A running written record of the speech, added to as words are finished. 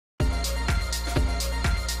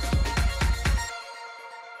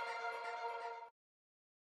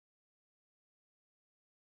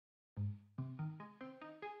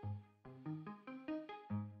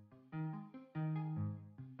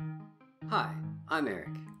Hi, I'm Eric.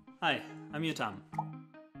 Hi, I'm Yotam.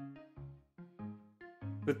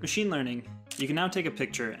 With machine learning, you can now take a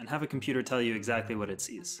picture and have a computer tell you exactly what it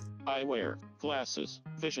sees. I wear glasses,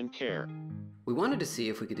 vision care. We wanted to see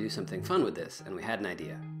if we could do something fun with this, and we had an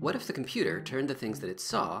idea. What if the computer turned the things that it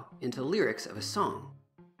saw into lyrics of a song?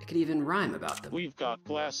 It could even rhyme about them. We've got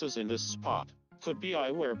glasses in this spot. Could be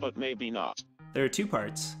eyewear, but maybe not. There are two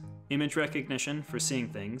parts: image recognition for seeing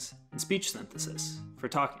things, and speech synthesis for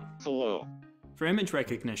talking. Hello. For image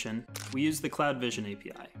recognition, we use the Cloud Vision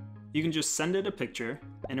API. You can just send it a picture,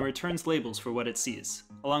 and it returns labels for what it sees,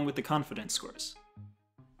 along with the confidence scores.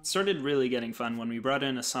 It started really getting fun when we brought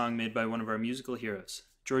in a song made by one of our musical heroes,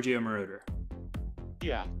 Giorgio Cam.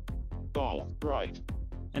 Yeah. All right.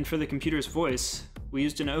 And for the computer's voice, we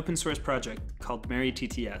used an open source project called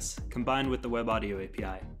MaryTTS combined with the Web Audio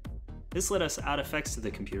API. This let us add effects to the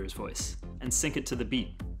computer's voice and sync it to the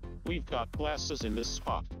beat. We've got glasses in this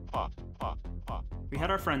spot. Pot. We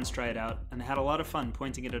had our friends try it out and had a lot of fun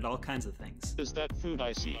pointing it at all kinds of things. Is that food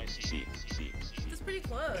I see? That's pretty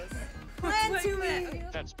close. Plan to me.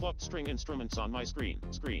 That's plucked string instruments on my screen.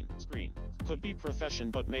 Could be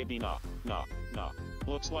profession, but maybe not.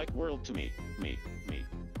 Looks like world to me.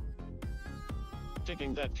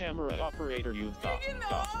 Digging that camera operator you've got. Digging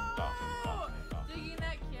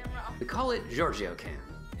that camera. We call it Giorgio Cam,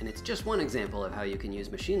 and it's just one example of how you can use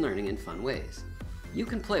machine learning in fun ways. You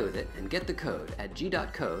can play with it and get the code at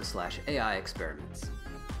g.co/AI experiments.